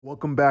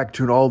Welcome back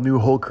to an all new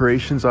Whole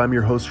Creations. I'm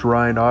your host,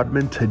 Ryan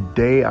Ottman.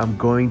 Today, I'm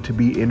going to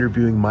be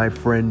interviewing my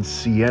friend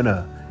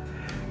Sienna.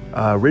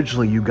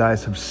 Originally, you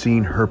guys have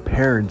seen her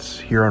parents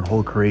here on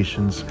Whole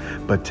Creations,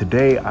 but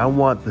today I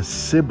want the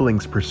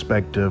siblings'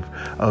 perspective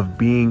of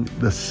being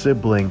the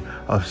sibling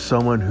of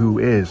someone who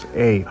is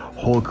a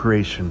whole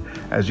creation.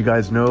 As you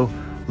guys know,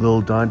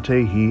 Lil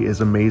Dante, he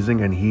is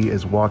amazing and he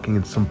is walking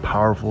in some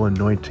powerful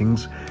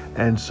anointings.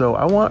 And so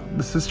I want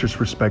the sister's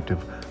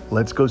perspective.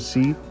 Let's go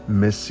see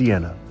Miss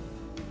Sienna.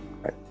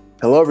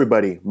 Hello,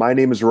 everybody. My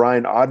name is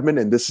Ryan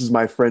Ottman, and this is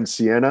my friend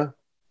Sienna.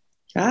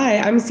 Hi,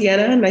 I'm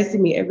Sienna. Nice to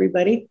meet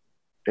everybody.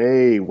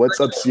 Hey,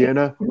 what's up,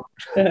 Sienna?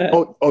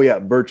 Oh yeah,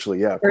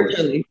 virtually, yeah, of course.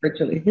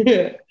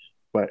 Virtually.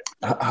 But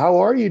how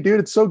are you,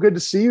 dude? It's so good to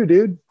see you,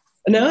 dude.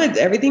 No,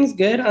 everything's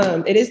good.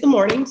 It is the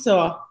morning,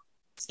 so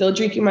still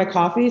drinking my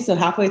coffee. So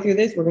halfway through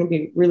this, we're gonna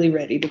be really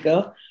ready to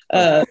go.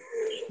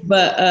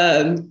 But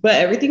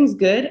everything's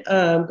good.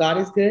 God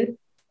is good.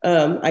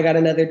 I got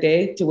another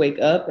day to wake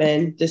up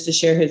and just to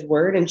share His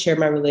word and share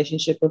my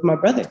relationship with my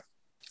brother.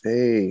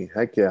 Hey,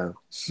 heck yeah.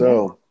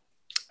 So,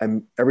 I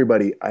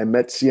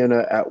met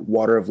Sienna at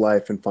Water of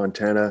Life in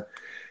Fontana,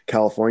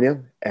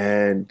 California,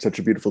 and such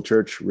a beautiful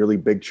church, really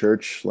big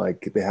church.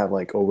 Like they have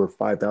like over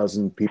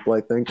 5,000 people, I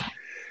think,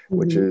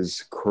 which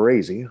is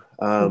crazy.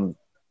 And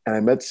I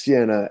met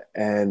Sienna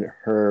and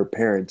her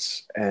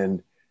parents,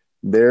 and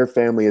their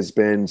family has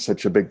been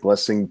such a big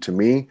blessing to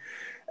me.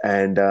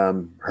 And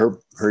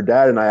her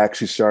dad and I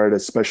actually started a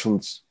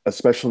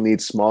special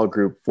needs small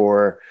group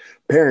for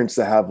parents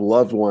that have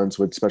loved ones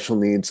with special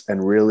needs,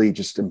 and really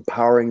just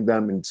empowering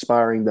them,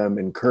 inspiring them,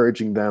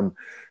 encouraging them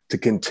to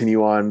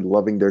continue on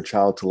loving their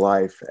child to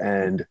life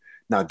and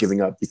not giving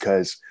up.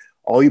 Because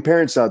all you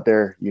parents out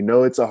there, you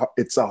know, it's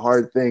a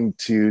hard thing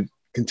to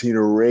continue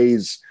to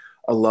raise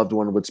a loved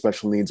one with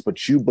special needs,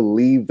 but you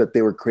believe that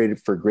they were created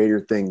for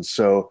greater things.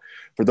 So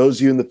for those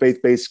of you in the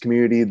faith-based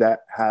community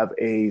that have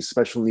a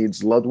special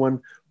needs loved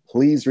one,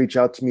 please reach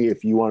out to me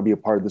if you want to be a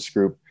part of this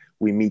group.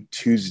 We meet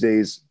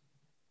Tuesdays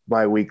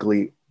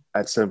bi-weekly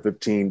at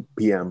 7:15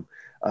 p.m.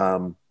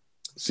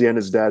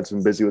 Sienna's dad's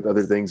been busy with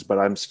other things, but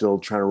I'm still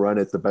trying to run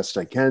it the best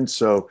I can.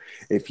 So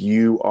if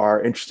you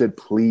are interested,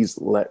 please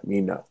let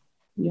me know.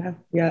 Yeah.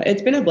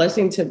 It's been a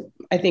blessing to,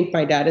 I think,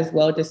 my dad as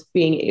well, just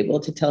being able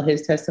to tell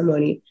his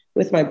testimony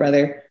with my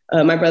brother.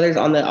 My brother's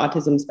on the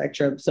autism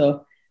spectrum.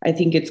 So I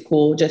think it's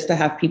cool just to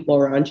have people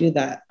around you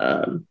that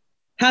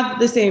have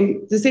the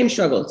same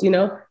struggles. You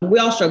know, we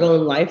all struggle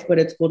in life, but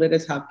it's cool to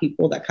just have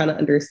people that kind of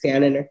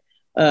understand and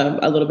are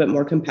a little bit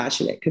more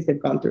compassionate because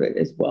they've gone through it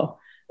as well.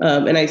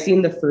 And I've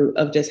seen the fruit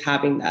of just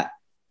having that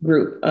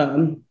group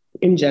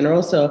in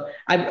general. So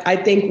I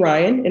thank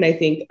Ryan, and I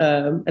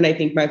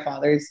think my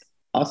father's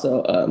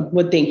also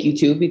would thank you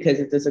too, because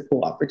it's just a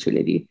cool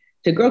opportunity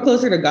to grow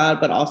closer to God,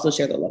 but also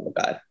share the love of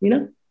God, you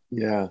know?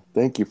 Yeah.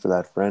 Thank you for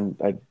that, friend.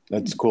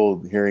 That's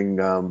cool hearing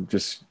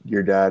just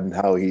your dad and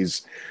how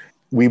it's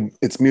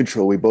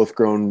mutual. We both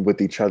grown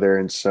with each other.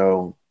 And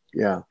so,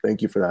 yeah,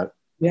 thank you for that.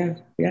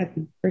 Yeah,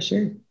 for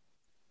sure.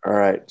 All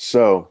right.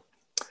 So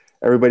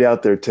everybody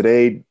out there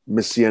today,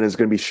 Miss Sienna is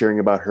going to be sharing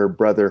about her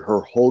brother,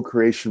 her whole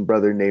creation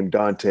brother named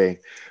Dante,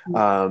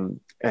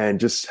 and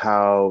just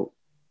how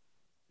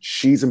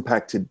she's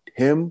impacted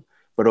him,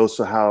 but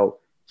also how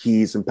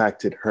he's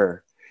impacted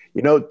her.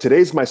 You know,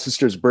 today's my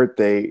sister's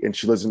birthday, and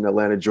she lives in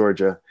Atlanta,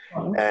 Georgia.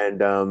 Wow. And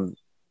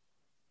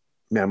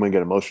man, I'm gonna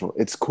get emotional.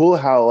 It's cool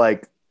how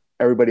like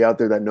everybody out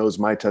there that knows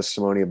my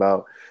testimony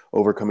about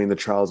overcoming the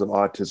trials of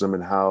autism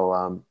and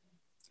how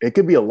it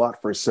could be a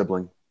lot for a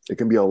sibling. It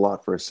can be a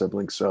lot for a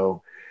sibling.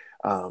 So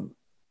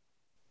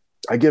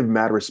I give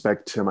mad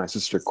respect to my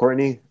sister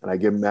Courtney, and I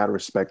give mad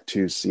respect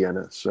to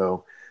Sienna.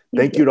 So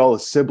thank you to all the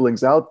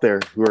siblings out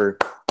there who are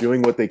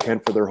doing what they can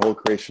for their whole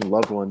creation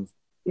loved one.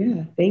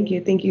 Yeah, thank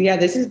you. Yeah,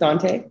 this is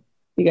Dante.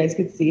 You guys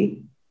could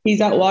see.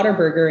 He's at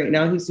Whataburger right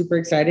now. He's super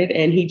excited.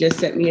 And he just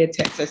sent me a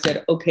text. I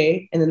said,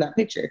 okay. And then that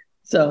picture.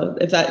 So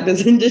if that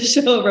doesn't just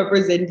show a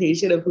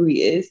representation of who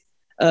he is.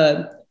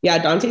 Yeah,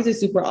 Dante's a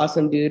super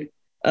awesome dude.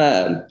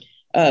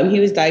 He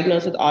was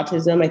diagnosed with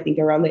autism, I think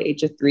around the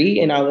age of 3.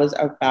 And I was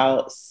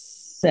about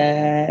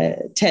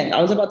 10. I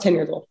was about 10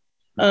 years old.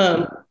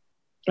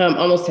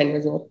 Almost 10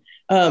 years old.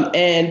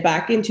 And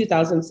back in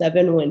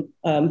 2007,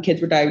 when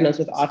kids were diagnosed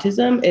with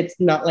autism, it's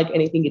not like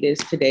anything it is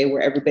today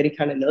where everybody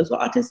kind of knows what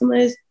autism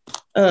is.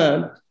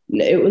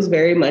 It was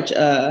very much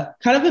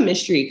kind of a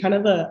mystery, kind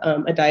of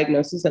a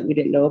diagnosis that we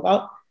didn't know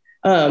about,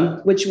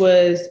 which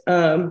was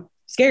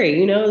scary.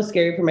 You know, it was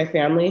scary for my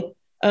family.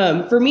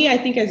 For me, I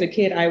think as a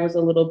kid, I was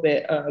a little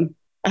bit,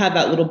 I had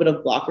that little bit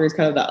of blockers,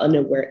 kind of that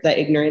unaware, that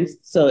ignorance.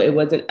 So it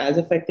wasn't as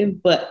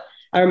effective. But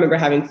I remember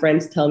having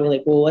friends tell me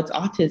like, well, what's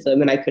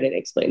autism? And I couldn't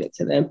explain it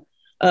to them.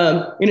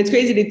 And it's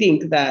crazy to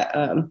think that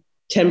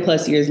 10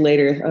 plus years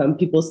later,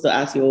 people still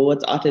ask you, well,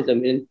 what's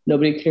autism? And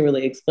nobody can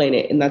really explain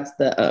it. And that's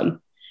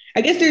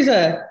I guess it's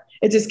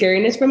a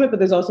scariness from it, but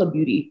there's also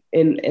beauty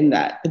in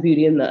that, the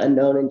beauty in the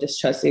unknown, and just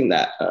trusting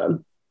that,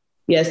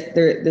 yes,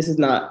 this is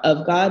not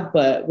of God,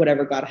 but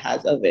whatever God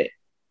has of it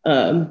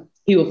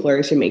he will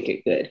flourish and make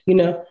it good, you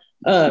know?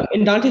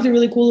 And Dante's a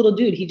really cool little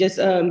dude. He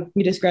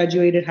just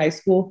graduated high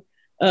school,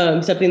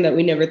 something that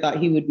we never thought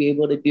he would be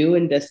able to do.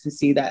 And just to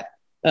see that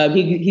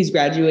he's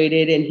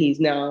graduated and he's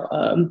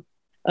now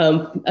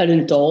an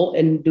adult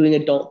and doing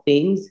adult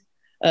things,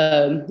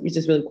 it's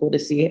just really cool to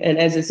see. And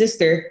as a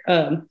sister,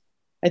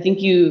 I think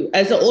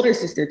as an older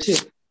sister too,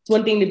 it's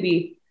one thing to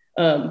be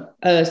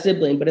a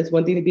sibling, but it's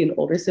one thing to be an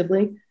older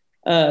sibling.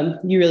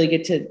 You really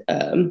get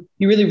to,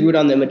 you really root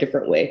on them a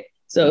different way.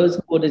 So it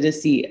was cool to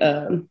just see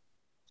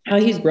how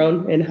he's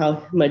grown and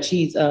how much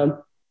he's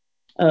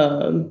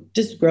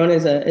just grown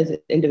as an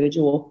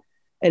individual.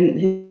 And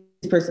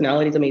his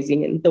personality is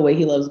amazing, and the way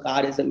he loves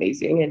God is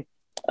amazing. And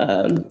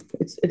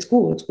it's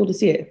cool. It's cool to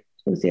see it.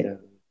 It's cool to see it.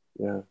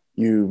 Yeah.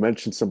 You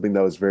mentioned something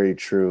that was very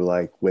true,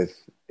 like with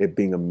it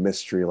being a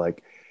mystery,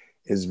 like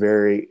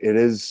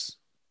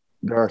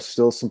there are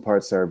still some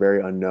parts that are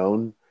very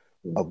unknown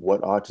of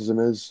what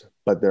autism is,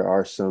 but there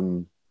are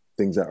some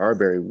things that are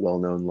very well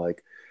known,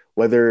 like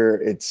whether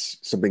it's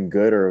something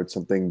good or it's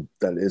something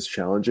that is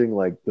challenging,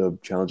 like the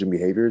challenging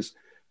behaviors.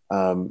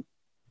 The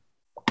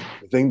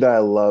thing that I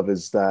love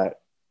is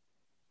that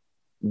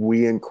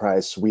we in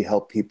Christ, we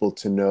help people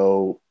to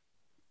know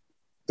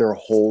their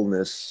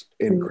wholeness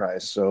in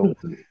Christ. So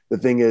the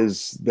thing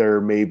is, there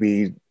may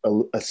be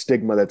a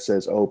stigma that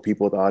says, oh,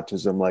 people with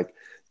autism, like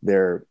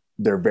they're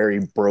very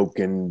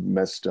broken,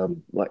 messed up.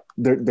 Like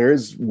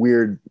there's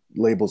weird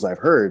labels I've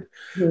heard,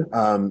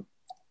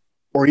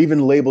 or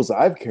even labels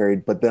I've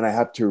carried. But then I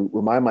have to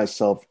remind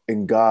myself,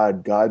 in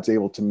God's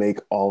able to make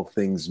all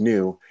things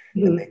new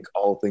and make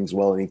all things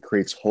well, and He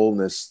creates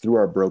wholeness through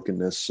our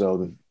brokenness. So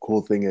the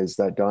cool thing is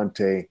that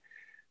Dante,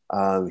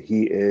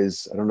 he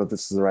is, I don't know if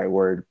this is the right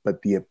word, but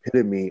the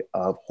epitome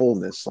of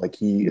wholeness. Like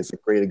he is a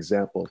great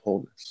example of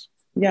wholeness.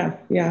 Yeah,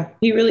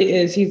 he really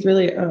is. He's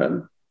really,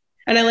 and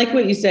I like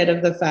what you said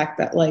of the fact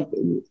that like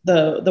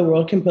the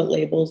world can put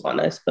labels on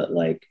us, but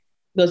like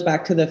goes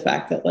back to the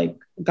fact that like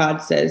God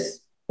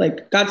says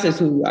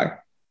who we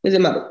are.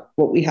 Doesn't matter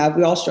what we have.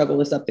 We all struggle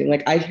with something.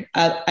 Like I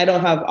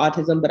don't have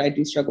autism, but I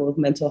do struggle with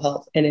mental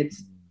health, and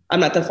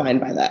I'm not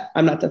defined by that.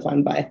 I'm not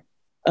defined by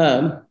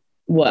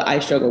what I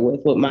struggle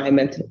with, what my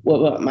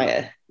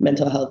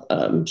mental health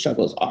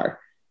struggles are.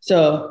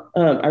 So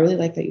I really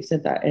like that you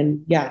said that.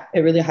 And yeah,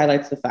 it really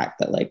highlights the fact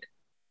that like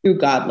through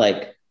God,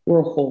 like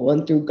we're whole,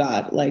 and through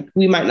God, like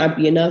we might not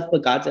be enough,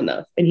 but God's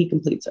enough and He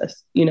completes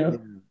us, you know?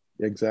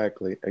 Yeah,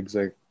 exactly,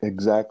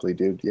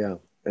 dude. Yeah.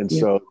 And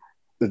so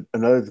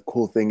another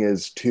cool thing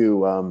is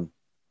too,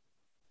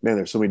 man,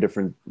 there's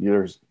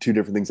there's two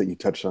different things that you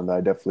touched on that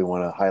I definitely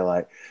want to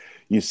highlight.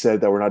 You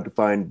said that we're not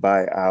defined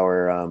by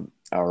our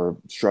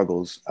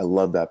struggles. I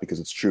love that,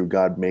 because it's true.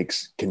 God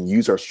can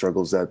use our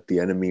struggles that the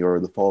enemy or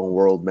the fallen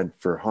world meant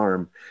for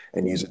harm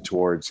and use it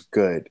towards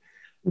good.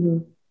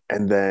 And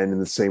then in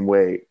the same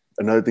way,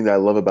 another thing that I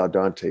love about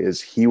Dante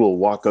is he will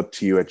walk up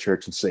to you at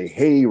church and say,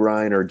 hey,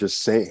 Ryan, or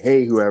just say,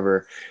 hey,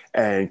 whoever,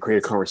 and create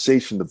a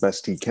conversation the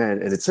best he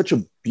can. And it's such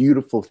a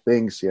beautiful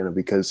thing, Sienna,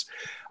 because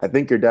I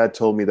think your dad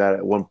told me that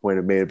at one point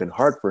it may have been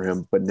hard for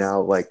him, but now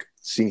like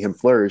seeing him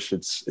flourish,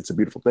 it's a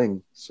beautiful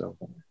thing. So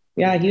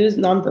yeah, he was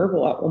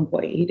nonverbal at one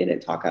point. He didn't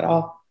talk at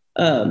all.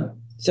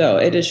 So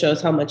it just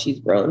shows how much he's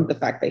grown. The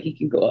fact that he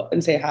can go up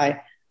and say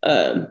hi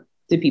to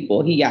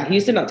people. He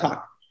used to not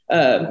talk. He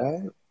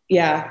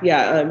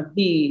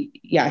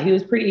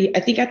was pretty. I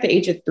think at the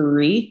age of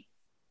 3,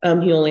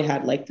 he only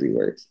had like 3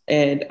 words,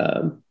 and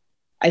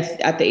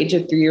at the age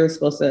of 3, you're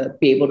supposed to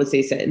be able to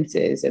say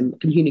sentences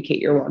and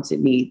communicate your wants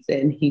and needs,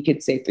 and he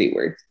could say 3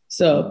 words.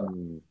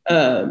 So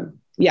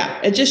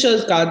it just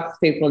shows God's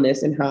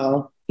faithfulness and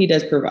how He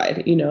does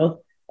provide, you know.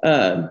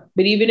 But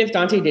even if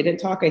Dante didn't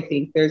talk, I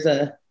think there's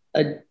a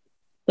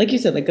like you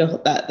said, like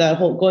that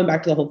whole, going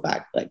back to the whole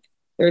fact, like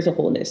there's a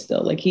wholeness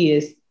still. Like he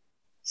is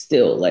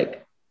still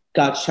like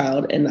God's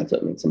child, and that's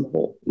what makes him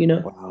whole, you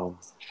know.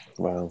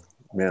 Wow,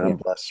 man, I'm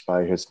blessed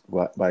by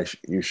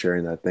you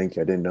sharing that. Thank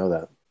you. I didn't know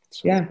that.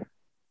 So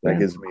that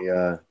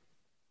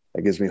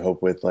gives me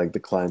hope with like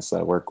the clients that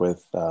I work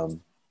with.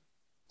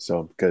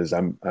 So because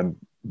I'm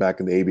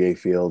back in the ABA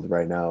field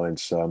right now, and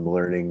so I'm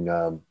learning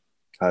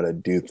how to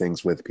do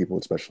things with people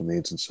with special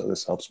needs, and so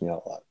this helps me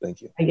out a lot.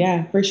 Thank you.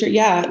 Yeah, for sure.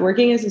 Yeah,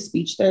 working as a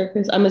speech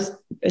therapist, I'm a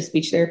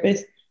speech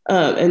therapist,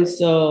 and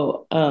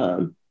so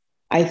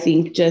I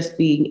think just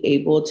being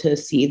able to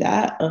see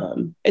that,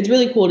 it's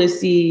really cool to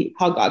see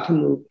how God can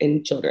move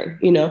in children,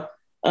 you know,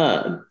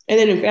 and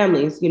then in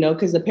families, you know,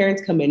 because the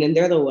parents come in and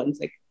they're the ones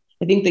like,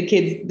 I think the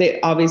kids, they're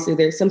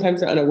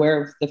sometimes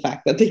unaware of the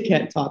fact that they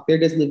can't talk. They're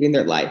just living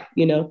their life,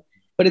 you know,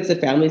 but it's the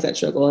families that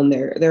struggle and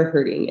they're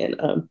hurting.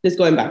 And just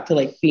going back to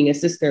like being a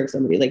sister of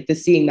somebody, like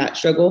just seeing that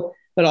struggle,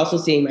 but also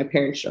seeing my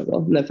parents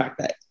struggle, and the fact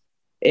that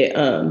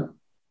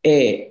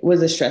it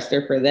was a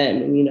stressor for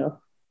them. And, you know,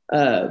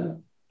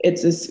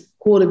 it's just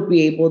cool to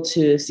be able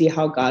to see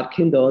how God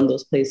can go in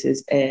those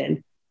places,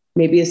 and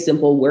maybe a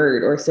simple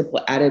word or a simple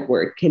added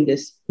word can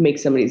just make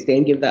somebody's day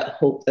and give that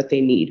hope that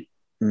they need.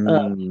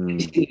 And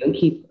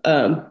keep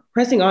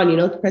pressing on, you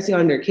know, pressing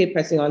on their kid,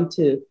 pressing on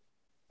to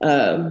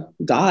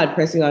God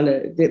pressing on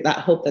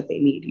that hope that they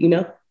need, you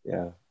know?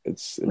 Yeah.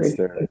 It's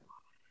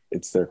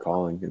their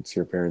calling. It's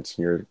your parents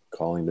and your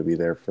calling to be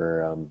there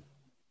for,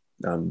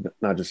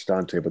 not just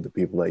Dante, but the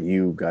people that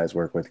you guys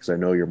work with. Cause I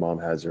know your mom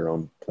has her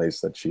own place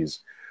that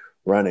she's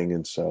running.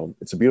 And so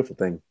it's a beautiful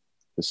thing.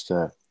 Just,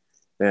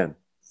 man,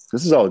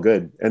 this is all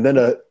good. And then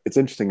it's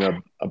interesting.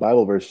 A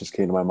Bible verse just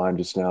came to my mind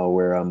just now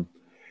where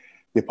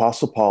the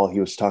Apostle Paul, he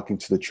was talking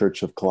to the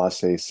church of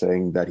Colossae,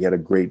 saying that he had a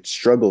great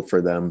struggle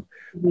for them.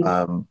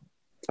 Mm-hmm.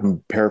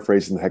 I'm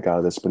paraphrasing the heck out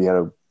of this, but he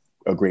had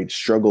a great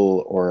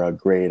struggle or a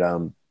great,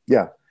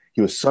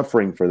 he was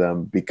suffering for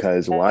them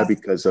because why?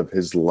 Because of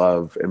his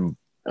love and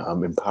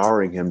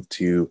empowering him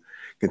to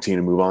continue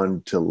to move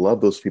on to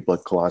love those people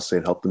at Colossae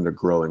and help them to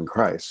grow in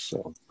Christ.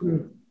 So,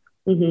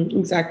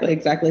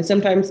 exactly.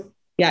 Sometimes,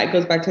 yeah, it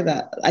goes back to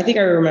that. I think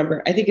I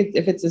remember. I think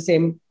if it's the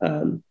same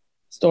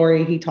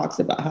story, he talks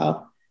about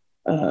how,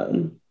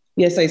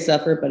 yes, I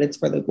suffer, but it's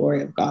for the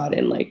glory of God.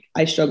 And like,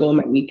 I struggle in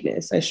my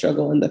weakness. I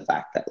struggle in the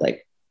fact that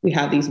like we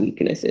have these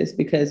weaknesses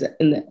because at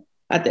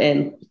the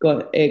end,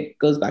 it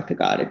goes back to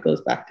God. It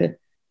goes back to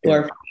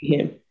glorifying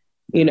Him.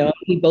 You know,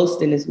 he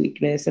boasts in his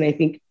weakness, and I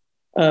think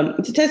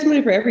it's a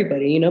testimony for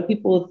everybody. You know,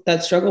 people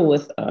that struggle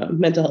with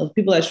mental health,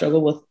 people that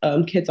struggle with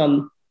kids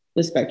on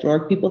the spectrum,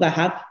 or people that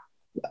have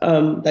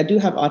that do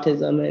have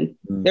autism, and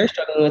they're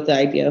struggling with the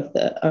idea of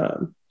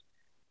the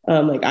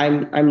like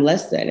I'm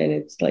less than, and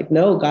it's like,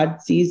 no, God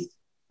sees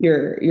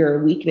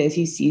your weakness.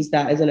 He sees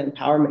that as an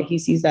empowerment. He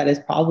sees that as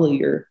probably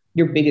your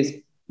biggest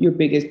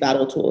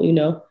battle tool, you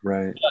know?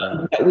 Right.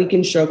 That we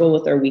can struggle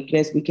with our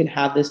weakness. We can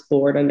have this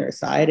sword on our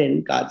side,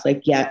 and God's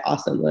like, yeah,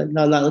 awesome.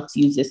 Now let's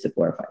use this to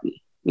glorify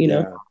me, you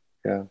know?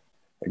 Yeah,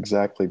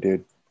 exactly,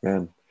 dude.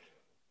 Man.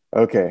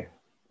 Okay.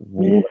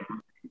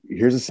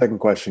 Here's the second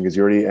question, because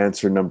you already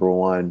answered number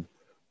one.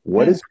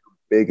 What is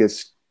your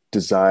biggest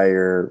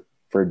desire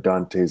for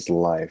Dante's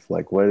life?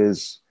 Like, what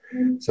is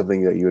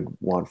something that you would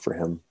want for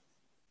him?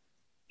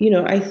 You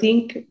know, I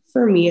think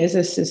for me as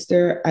a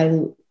sister,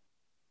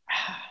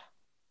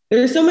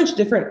 there's so much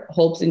different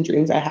hopes and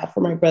dreams I have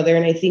for my brother.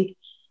 And I think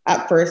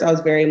at first I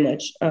was very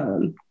much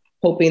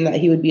hoping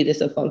that he would be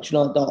just a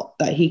functional adult,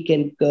 that he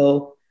can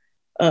go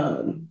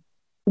and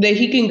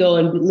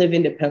live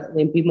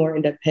independently and be more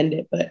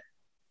independent. But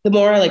the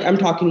more I'm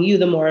talking to you,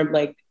 the more I'm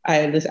like,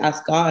 I just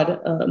ask God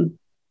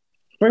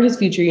for his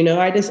future. You know,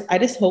 I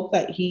just hope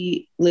that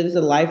he lives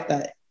a life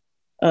that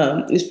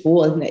is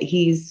full and that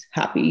he's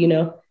happy, you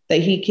know,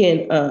 that he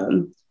can,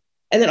 and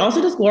then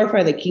also just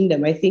glorify the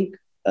kingdom. I think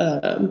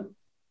kind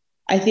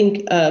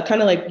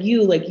of like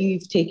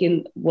you've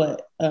taken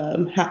what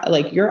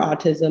like your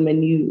autism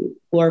and you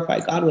glorify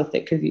God with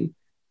it because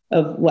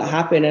of what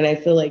happened. And I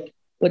feel like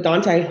with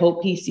Dante, I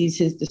hope he sees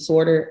his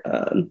disorder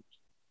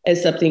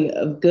as something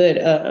of good.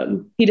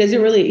 He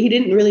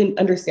didn't really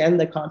understand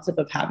the concept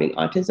of having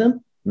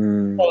autism.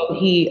 So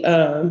he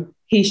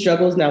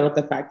struggles now with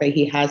the fact that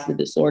he has the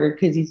disorder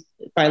because he's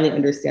finally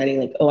understanding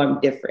like, oh,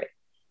 I'm different.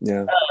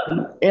 Yeah.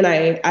 And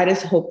I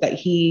just hope that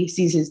he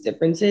sees his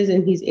differences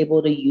and he's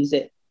able to use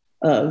it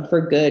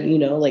for good, you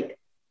know, like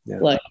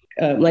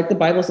the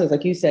Bible says,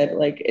 like you said,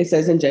 like it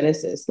says in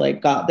Genesis,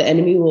 like God, the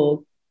enemy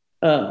will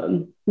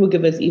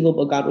give us evil,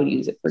 but God will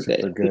use it for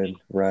good. For good,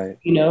 right?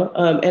 You know,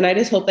 and I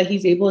just hope that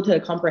he's able to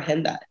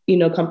comprehend that.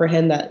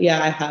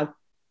 Yeah,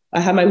 I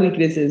have my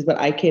weaknesses, but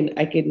I can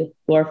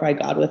glorify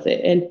God with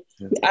it. And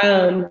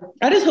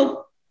I just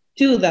hope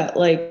too that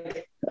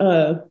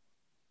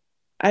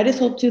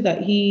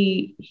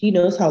he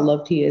knows how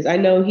loved he is. I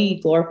know he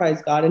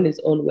glorifies God in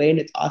his own way, and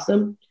it's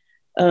awesome.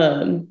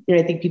 And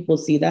I think people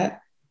see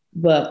that,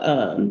 but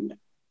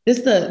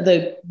just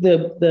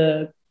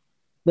the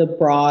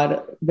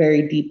broad,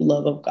 very deep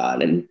love of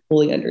God, and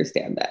fully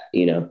understand that,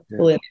 you know,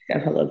 fully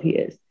understand how loved he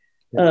is.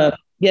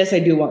 Yes, I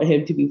do want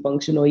him to be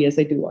functional. Yes,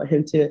 I do want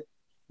him to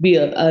be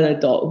an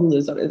adult who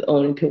lives on his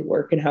own and can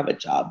work and have a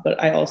job.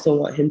 But I also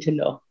want him to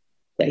know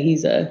that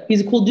he's a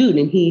cool dude,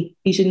 and he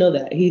should know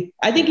that.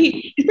 I think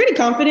he's pretty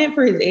confident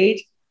for his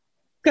age.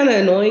 Kind of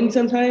annoying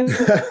sometimes.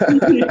 I'm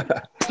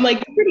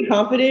like, he's pretty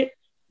confident,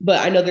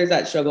 but I know there's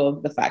that struggle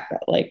of the fact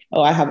that like,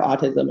 oh, I have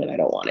autism and I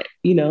don't want it,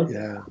 you know?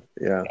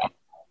 Yeah.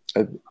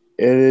 It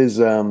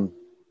is, I'll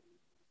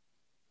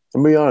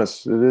be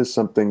honest, it is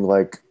something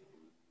like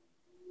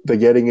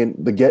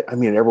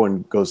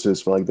everyone goes through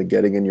this, for like the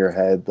getting in your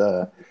head,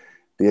 the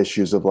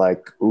issues of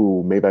like,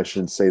 ooh, maybe I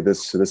shouldn't say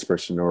this to this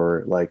person,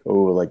 or like,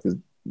 oh, like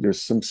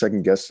there's some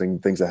second guessing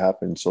things that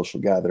happen in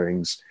social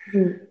gatherings.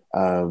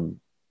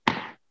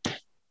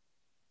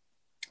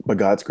 But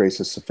God's grace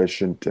is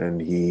sufficient,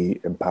 and he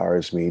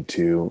empowers me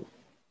to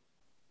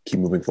keep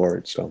moving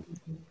forward. So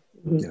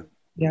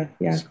yeah. So,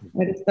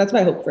 that's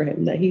my hope for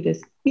him, that I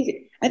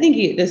think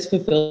he just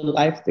fulfilled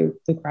life through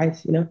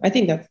Christ, you know. I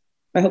think that's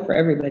my hope for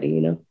everybody,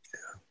 you know.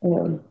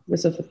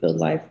 Just a fulfilled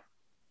life.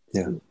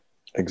 Yeah,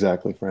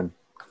 exactly, friend.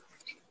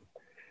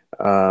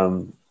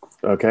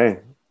 Okay,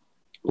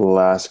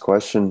 last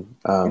question.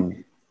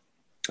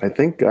 I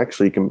think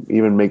actually we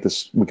can make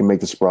this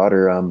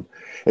broader.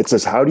 It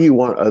says, how do you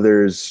want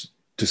others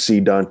to see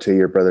Dante,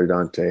 your brother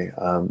Dante.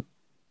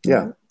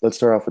 Yeah, let's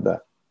start off with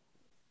that.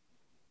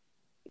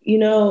 You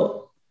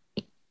know,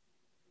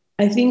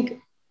 I think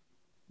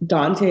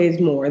Dante is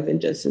more than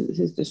just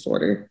his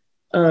disorder.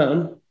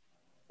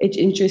 It's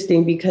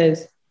interesting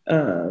because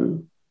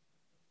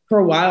for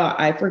a while,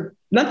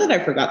 not that I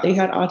forgot they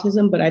had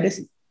autism, but I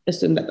just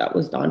assumed that that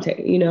was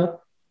Dante, you know?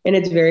 And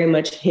it's very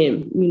much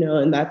him, you know,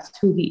 and that's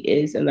who he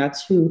is. And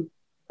that's who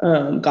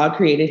God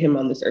created him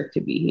on this earth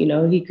to be, you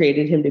know? He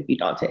created him to be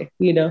Dante,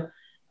 you know?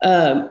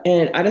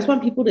 And I just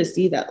want people to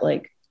see that,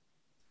 like,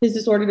 his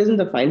disorder doesn't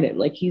define him.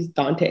 Like, he's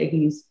Dante.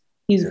 He's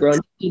grown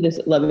to be this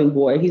loving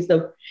boy. He's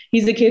the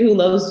kid who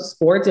loves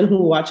sports and who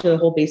will watch a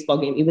whole baseball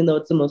game, even though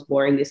it's the most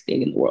boringest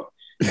thing in the world.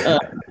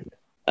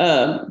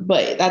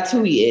 But that's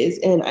who he is.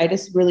 And I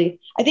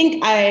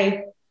think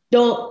I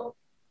don't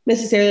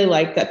necessarily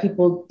like that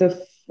people,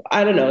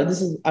 I don't know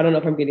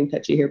if I'm getting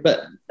touchy here,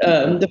 but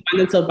define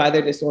themselves by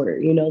their disorder,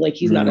 you know, like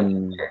he's not a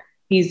disorder.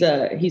 He's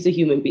a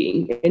human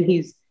being, and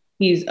he's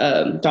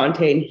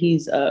Dante, and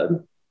he's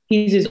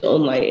his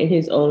own light and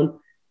his own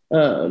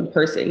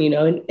person, you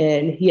know,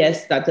 and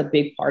yes, that's a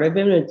big part of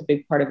him. And it's a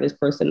big part of his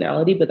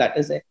personality, but that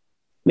doesn't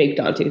make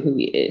Dante who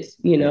he is,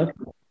 you know?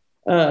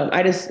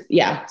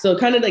 So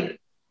kind of like,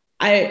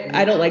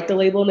 I don't like the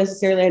label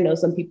necessarily. I know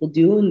some people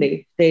do, and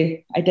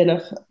they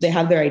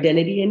have their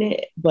identity in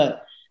it,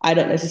 but I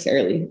don't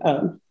necessarily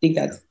think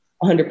that's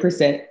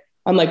 100%.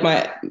 I'm like,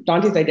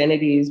 Dante's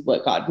identity is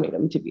what God made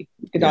him to be.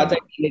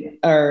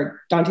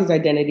 Dante's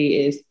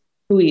identity is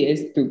who he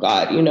is through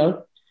God, you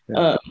know?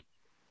 Yeah.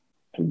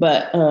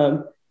 But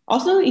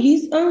also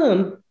he's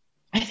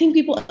I think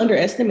people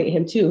underestimate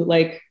him too.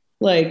 Like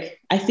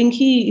I think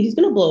he's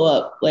gonna blow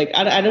up. Like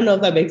I don't know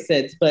if that makes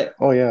sense, but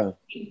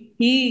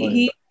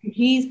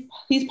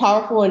he's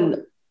powerful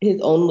in his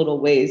own little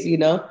ways, you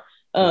know.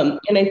 And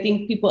I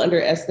think people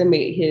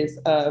underestimate his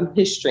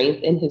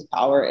strength and his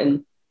power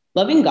and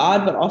loving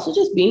God, but also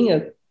just being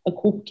a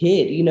cool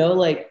kid, you know,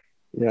 like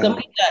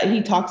something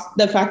that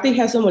the fact that he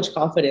has so much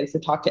confidence to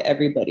talk to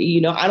everybody,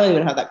 you know, I don't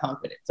even have that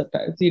confidence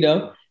sometimes, you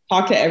know,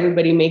 talk to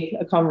everybody, make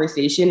a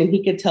conversation, and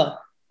he could tell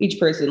each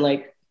person,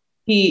 like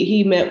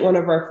he met one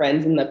of our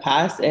friends in the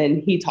past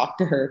and he talked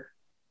to her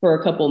for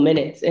a couple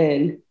minutes,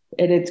 and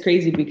it's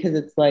crazy because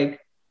it's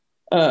like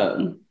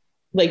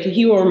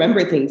he will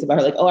remember things about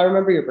her, like, oh, I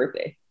remember your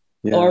birthday,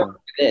 or I remember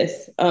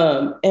this.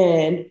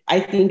 And I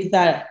think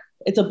that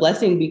it's a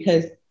blessing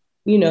because,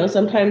 you know,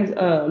 sometimes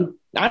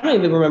I don't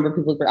even remember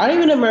people's birthday. I don't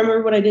even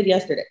remember what I did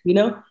yesterday, you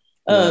know?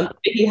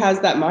 He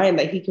has that mind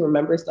that he can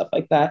remember stuff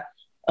like that.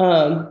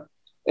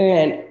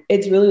 And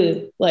it's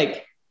really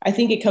like, I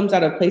think it comes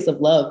out of a place of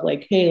love.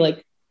 Like, hey,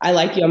 like, I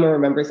like you, I'm gonna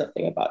remember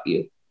something about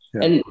you.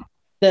 Yeah. And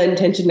the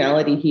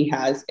intentionality he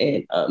has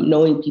in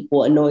knowing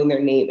people and knowing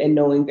their name and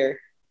knowing their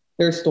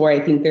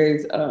story. I think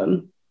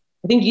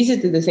I think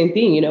Jesus did the same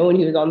thing, you know, when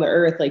he was on the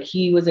earth, like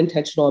he was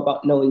intentional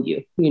about knowing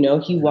you, you know,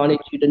 he wanted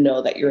you to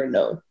know that you're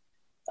known.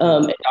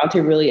 And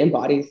Dante really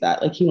embodies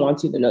that. Like he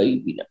wants you to know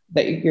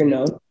that you're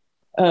known.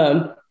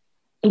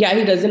 He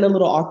does in a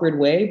little awkward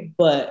way,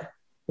 but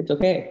it's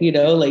okay. You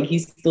know, like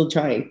he's still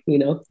trying, you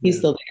know, he's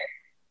still there.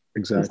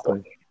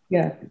 Exactly.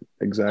 Yeah.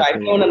 Exactly.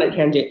 I'm going on a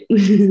tangent.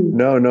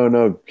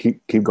 No.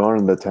 Keep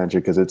going on the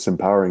tangent because it's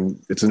empowering.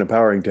 It's an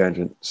empowering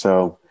tangent.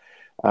 So,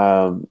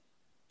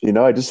 you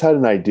know, I just had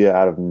an idea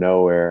out of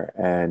nowhere,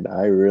 and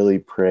I really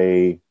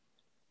pray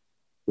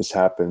this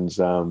happens.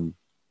 So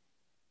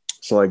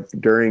like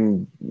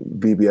during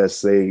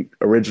VBS,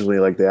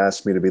 they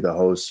asked me to be the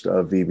host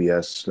of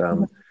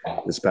VBS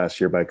this past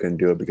year, but I couldn't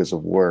do it because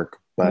of work.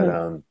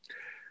 But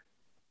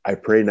I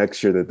pray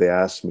next year that they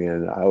ask me,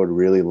 and I would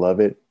really love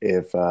it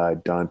if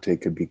Dante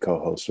could be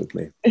co-host with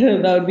me.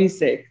 That would be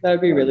sick. That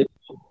would be really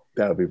cool.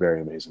 That would be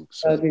very amazing.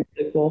 So, that would be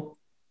really cool.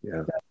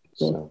 Yeah.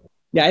 Cool. So.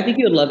 Yeah, I think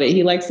he would love it.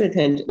 He likes the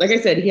attention. Like I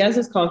said, he has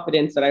this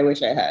confidence that I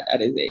wish I had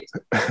at his age.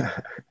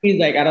 He's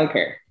like, I don't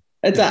care.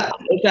 It's that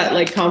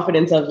like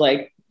confidence of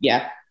like,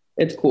 yeah,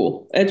 it's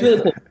cool. It's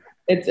really cool.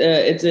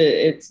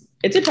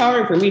 It's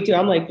empowering for me too.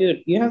 I'm like,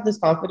 dude, you have this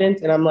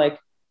confidence, and I'm like,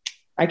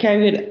 I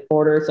can't even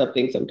order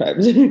something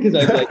sometimes because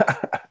I'm like,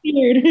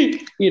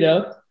 weird, you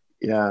know?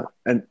 Yeah.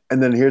 And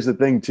then here's the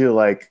thing too,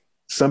 like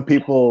some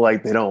people,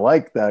 like, they don't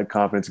like that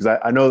confidence. Cause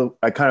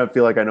I kind of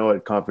feel like I know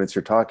what confidence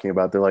you're talking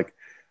about. They're like,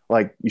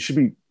 you should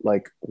be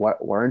like, why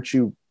aren't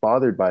you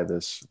bothered by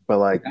this? But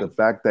like the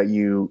fact that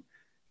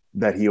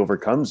he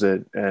overcomes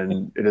it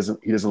and he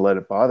doesn't let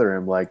it bother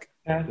him. Like,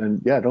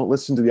 and don't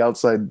listen to the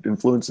outside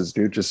influences,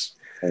 dude. Just,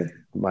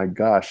 my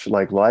gosh,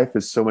 like life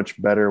is so much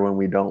better when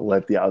we don't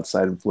let the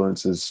outside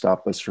influences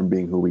stop us from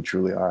being who we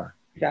truly are.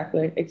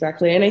 Exactly.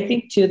 And I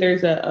think too,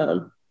 there's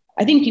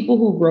I think people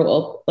who grew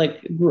up,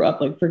 like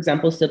for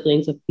example,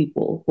 siblings of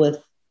people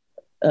with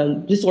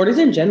disorders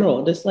in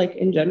general,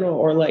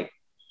 or like,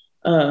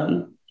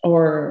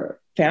 or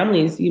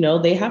families, you know,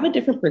 they have a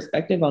different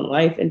perspective on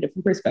life and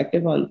different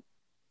perspective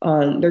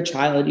on their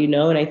child, you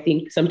know? And I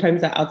think sometimes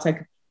that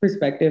outside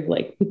perspective,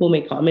 like people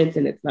make comments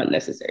and it's not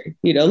necessary,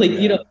 you know, like,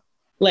 you know,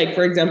 like,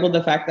 for example,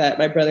 the fact that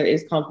my brother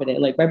is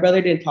confident, like my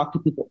brother didn't talk to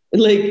people,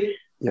 like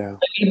Yeah.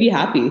 Let me be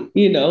happy,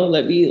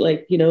 let me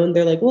like, and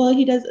they're like, well,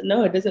 he doesn't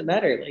know, it doesn't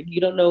matter. Like,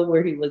 you don't know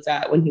where he was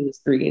at when he was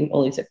 3 and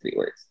only said 3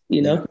 words,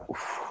 Yeah.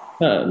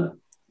 Um,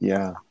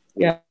 Yeah.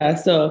 yeah.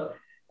 So,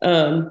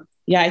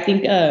 yeah, I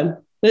think,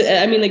 but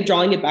I mean, like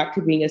drawing it back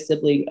to being a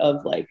sibling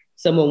of like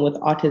someone with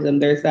autism,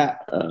 there's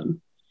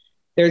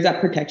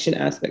that protection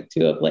aspect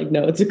too of like,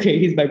 no, it's okay.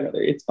 He's my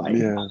brother. It's fine.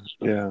 Yeah.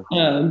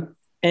 Yeah.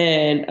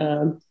 And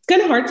it's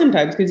kind of hard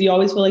sometimes because you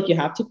always feel like you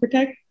have to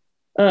protect.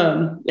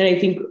 And I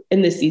think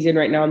in this season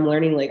right now, I'm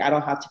learning like I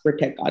don't have to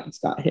protect God. It's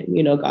got him,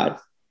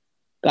 God's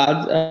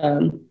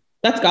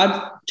that's God's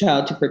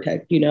child to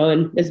protect,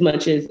 and as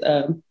much as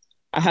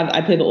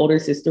I play the older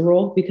sister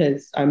role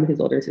because I'm his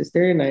older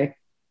sister and I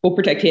will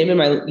protect him and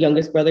my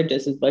youngest brother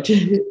just as much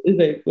as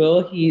I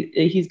will.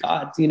 He's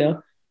God's. Yeah.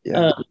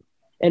 Um,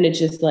 and it's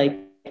just like,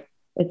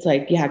 it's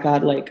like, yeah,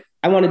 God, like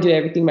I want to do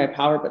everything in my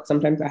power, but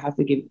sometimes I have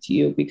to give it to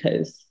you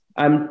because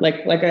I'm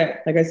like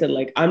I said,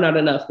 like I'm not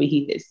enough, but he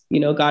is,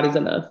 God is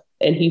enough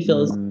and he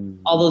fills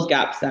all those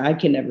gaps that I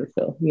can never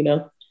fill.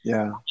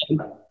 Yeah.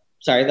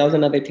 Sorry, that was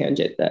another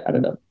tangent that I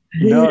don't know.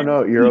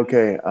 No, you're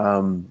okay.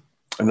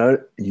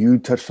 Another, you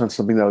touched on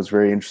something that was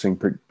very interesting,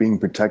 being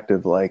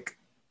protective. Like,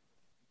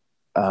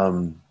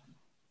 my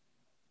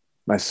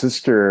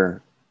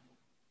sister,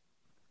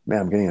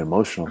 man, I'm getting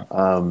emotional.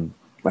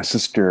 My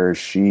sister,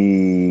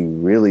 she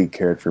really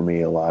cared for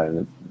me a lot,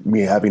 and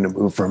me having to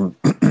move from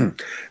the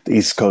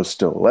East Coast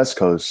to the West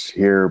Coast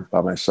here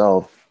by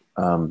myself.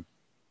 I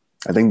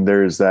think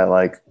there's that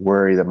like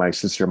worry that my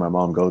sister and my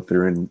mom go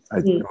through, and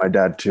my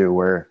dad too,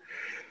 where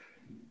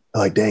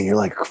like, dang, you're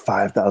like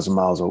 5,000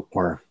 miles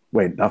or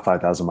wait, not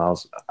 5,000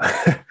 miles,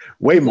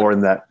 way more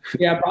than that.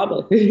 Yeah,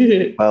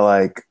 probably. But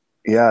like,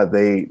 yeah,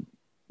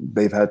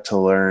 they've had to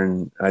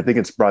learn. And I think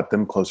it's brought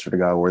them closer to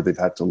God, where they've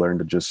had to learn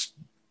to just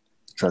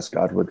trust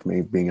God with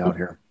me being out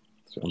here.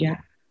 So.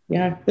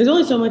 Yeah. There's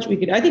only so much we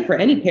could, I think for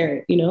any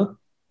parent, I know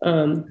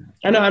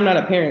I'm not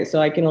a parent, so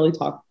I can only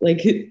talk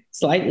like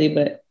slightly,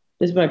 but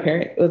this is my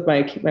parent with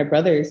my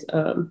brothers.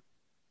 I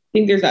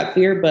think there's that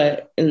fear,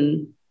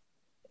 and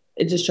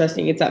it's just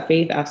trusting. It's that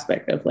faith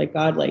aspect of like,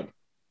 God, like,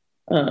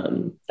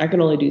 I can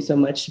only do so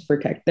much to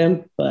protect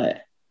them,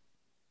 but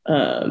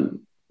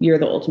you're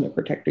the ultimate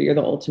protector. You're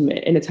the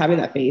ultimate. And it's having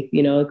that faith,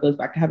 it goes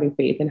back to having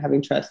faith and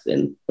having trust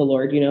in the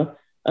Lord,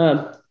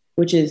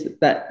 which is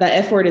that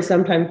F word is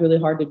sometimes really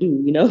hard to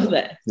do,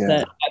 that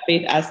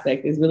faith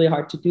aspect is really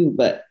hard to do.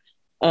 But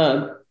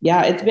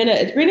yeah, it's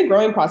been a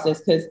growing process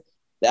because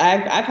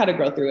I've had to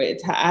grow through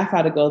it. I've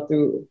had to go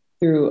through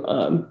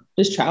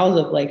just trials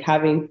of like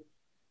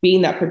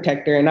being that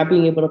protector and not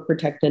being able to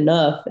protect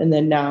enough. And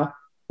then now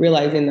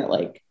realizing that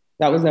like,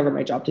 that was never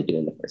my job to do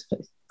in the first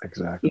place.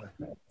 Exactly.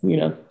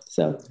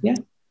 So yeah.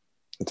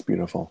 It's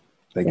beautiful.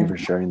 Thank you for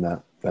sharing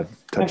that. That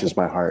touches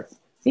my heart.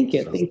 Thank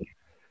you.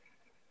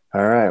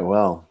 All right.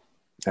 Well,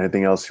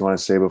 anything else you want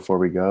to say before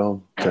we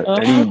go?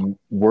 Any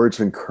words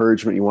of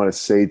encouragement you want to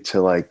say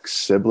to like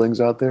siblings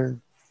out there?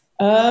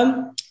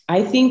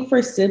 I think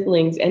for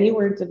siblings, any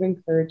words of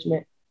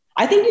encouragement?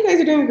 I think you guys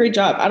are doing a great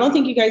job. I don't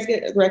think you guys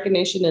get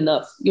recognition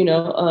enough.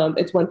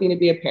 It's one thing to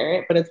be a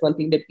parent, but it's one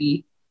thing to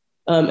be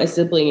a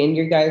sibling, and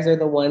you guys are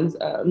the ones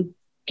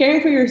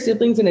caring for your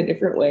siblings in a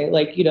different way.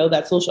 Like,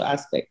 that social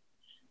aspect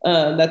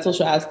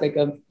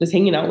of just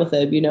hanging out with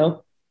them,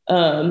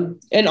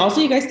 and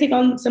also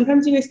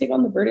sometimes you guys take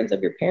on the burdens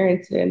of your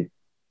parents. And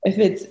if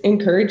it's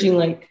encouraging,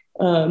 like,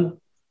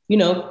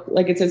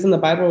 like it says in the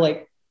Bible,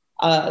 like,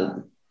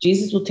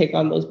 Jesus will take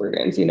on those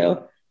burdens,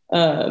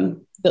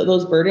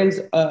 those burdens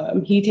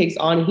he takes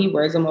on, he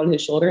wears them on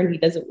his shoulder, and he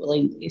does it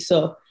willingly.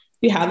 So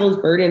if you have those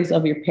burdens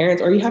of your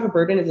parents, or you have a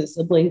burden as a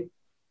sibling,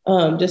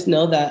 just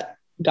know that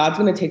God's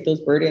going to take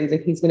those burdens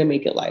and he's going to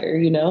make it lighter.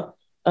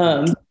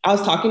 I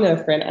was talking to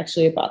a friend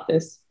actually about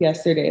this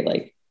yesterday.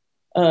 Like,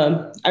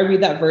 I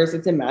read that verse,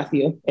 it's in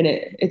Matthew, and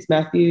it's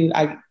Matthew.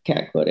 I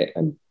can't quote it.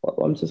 I'm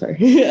horrible. I'm so sorry.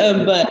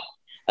 But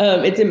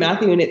it's in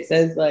Matthew, and it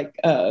says like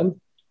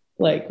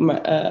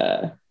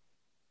my,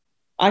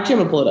 actually, I'm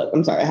gonna pull it up.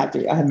 I'm sorry. I have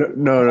to.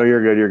 No,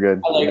 you're good. You're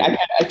good.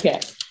 I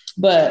can't.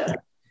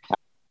 But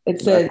it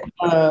says,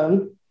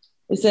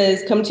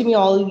 "Come to me,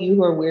 all of you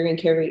who are weary and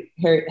carry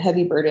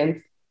heavy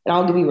burdens, and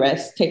I'll give you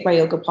rest. Take my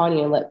yoke upon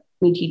you and let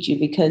me teach you,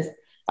 because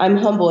I'm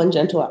humble and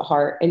gentle at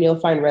heart, and you'll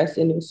find rest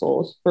in your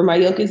souls. For my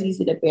yoke is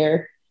easy to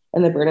bear,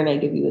 and the burden I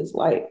give you is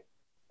light."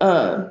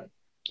 I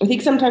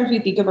think sometimes we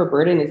think of a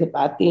burden as a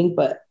bad thing,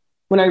 but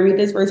when I read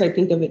this verse, I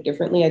think of it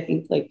differently. I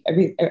think like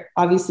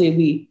obviously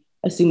we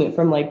assume it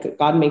from like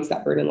God makes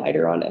that burden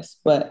lighter on us.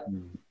 But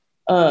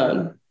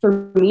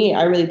for me,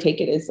 I really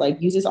take it as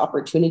like, use this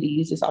opportunity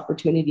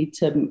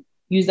to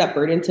use that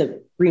burden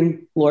to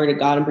bring glory to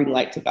God and bring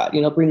light to God,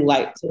 bring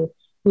light to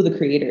who the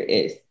creator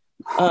is.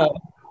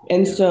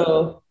 And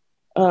so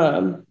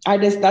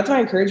that's my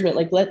encouragement.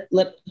 Like,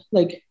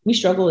 like we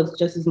struggle as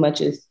just as much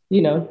as,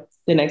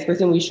 the next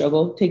person. We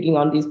struggle taking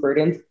on these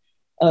burdens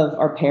of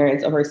our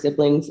parents, of our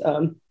siblings.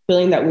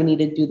 feeling that we need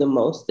to do the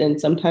most.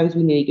 And sometimes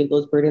we need to give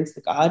those burdens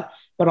to God,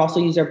 but also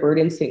use our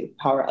burdens to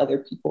empower other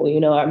people. You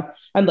know,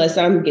 I'm blessed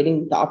that I'm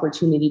getting the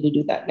opportunity to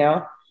do that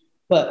now.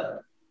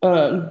 But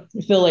I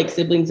feel like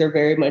siblings are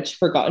very much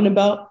forgotten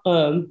about.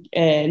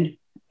 And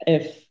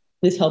if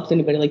this helps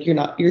anybody, like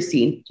you're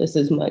seen just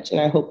as much. And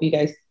I hope you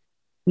guys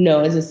know,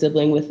 as a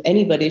sibling with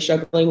anybody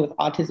struggling with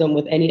autism,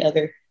 with any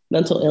other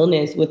mental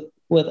illness,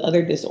 with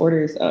other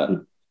disorders,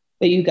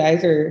 that you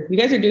guys are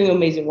doing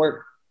amazing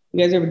work. You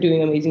guys are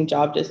doing an amazing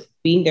job just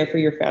being there for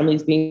your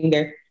families, being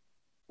there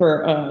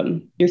for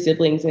your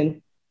siblings,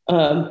 and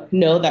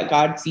know that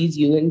God sees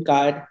you, and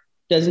God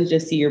doesn't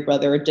just see your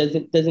brother, or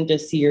doesn't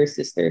just see your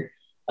sister,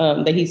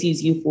 that He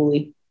sees you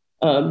fully,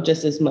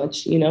 just as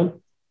much. You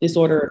know,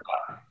 disorder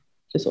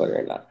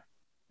or not.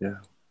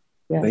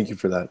 Yeah. Thank you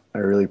for that. I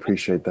really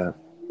appreciate that.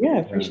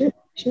 Yeah, for sure.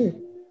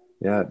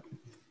 Yeah.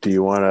 Do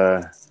you want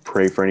to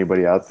pray for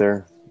anybody out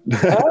there?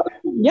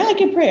 Yeah, I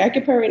can pray. I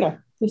can pray right now.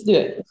 Let's do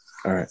it.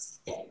 All right.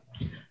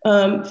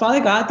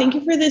 Father God, thank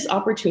you for this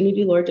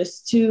opportunity, Lord,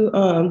 just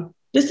to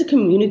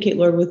communicate,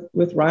 Lord,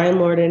 with Ryan,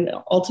 Lord, and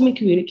ultimately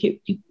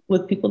communicate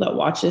with people that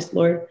watch this,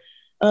 Lord.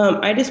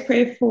 I just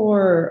pray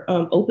for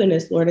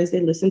openness, Lord, as they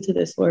listen to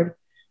this, Lord.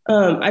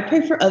 I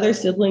pray for other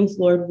siblings,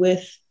 Lord,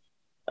 with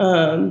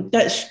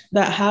that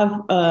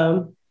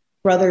have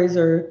brothers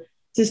or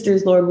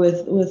sisters, Lord,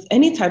 with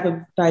any type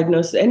of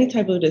diagnosis, any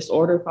type of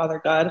disorder, Father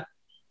God.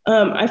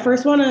 I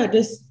first want to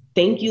just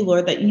thank you,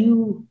 Lord, that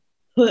you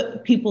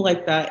put people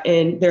like that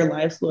in their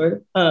lives,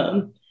 Lord.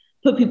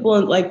 Put people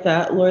in like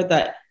that, Lord,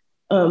 that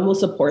will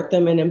support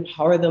them and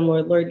empower them,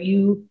 Lord. Lord,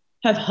 you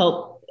have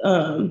helped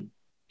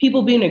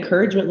people be an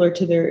encouragement, Lord,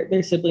 to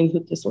their siblings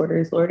with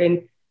disorders, Lord.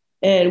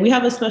 And we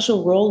have a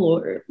special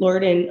role,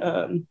 Lord,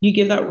 and you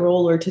give that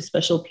role, Lord, to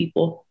special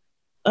people.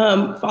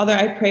 Father,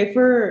 I pray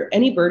for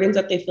any burdens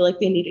that they feel like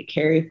they need to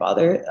carry,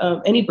 Father.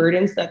 Any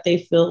burdens that they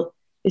feel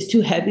is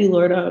too heavy,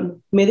 Lord.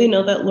 May they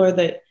know that, Lord,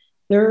 that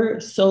they're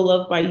so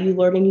loved by you,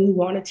 Lord, and you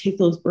want to take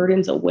those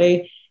burdens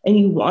away, and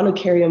you want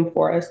to carry them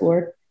for us,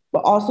 Lord.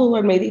 But also,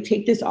 Lord, may they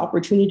take this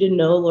opportunity to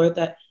know, Lord,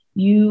 that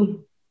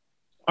you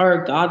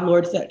are a God,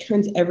 Lord, that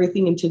turns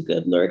everything into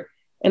good, Lord.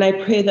 And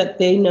I pray that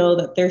they know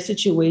that their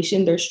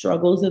situation, their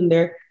struggles, and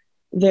their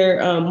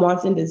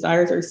wants and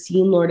desires are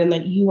seen, Lord, and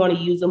that you want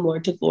to use them,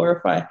 Lord, to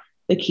glorify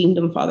the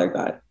kingdom, Father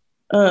God.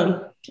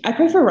 I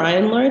pray for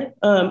Ryan, Lord.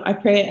 I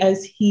pray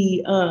as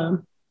he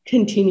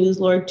continues,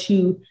 Lord,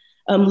 to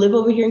live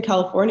over here in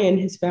California, and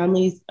his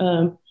family's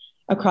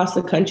across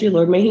the country,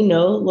 Lord. May he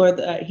know, Lord,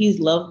 that he's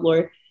loved,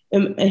 Lord,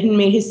 and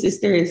may his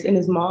sisters and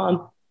his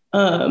mom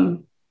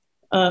know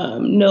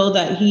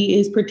that he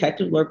is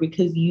protected, Lord,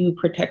 because you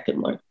protect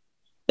him, Lord.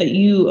 That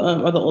you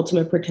are the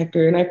ultimate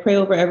protector. And I pray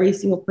over every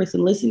single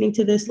person listening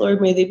to this,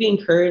 Lord. May they be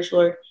encouraged,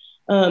 Lord,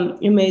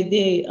 and may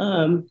they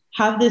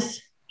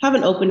have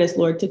an openness,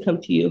 Lord, to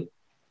come to you.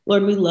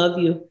 Lord, we love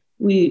you.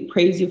 We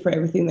praise you for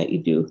everything that you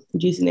do. In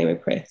Jesus' name I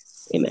pray.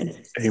 Amen.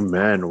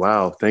 Amen.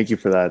 Wow. Thank you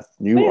for that.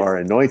 You are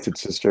anointed,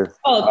 sister.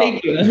 Oh,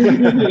 thank you.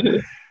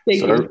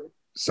 Thank you.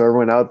 So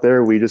everyone out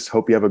there, we just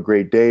hope you have a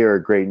great day or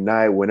a great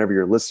night whenever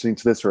you're listening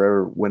to this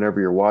or whenever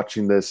you're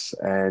watching this.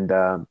 And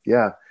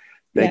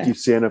thank you,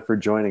 Sienna, for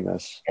joining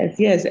us.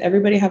 Yes.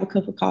 Everybody have a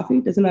cup of coffee.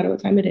 Doesn't matter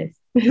what time it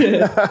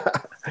is.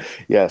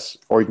 Yes.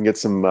 Or you can get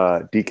some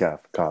decaf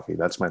coffee.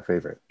 That's my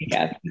favorite.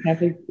 Yeah,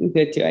 decaf is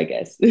good too, I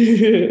guess.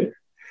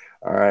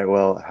 All right.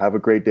 Well, have a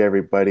great day,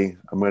 everybody.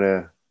 I'm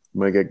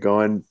gonna get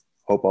going.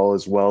 Hope all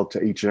is well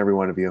to each and every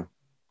one of you.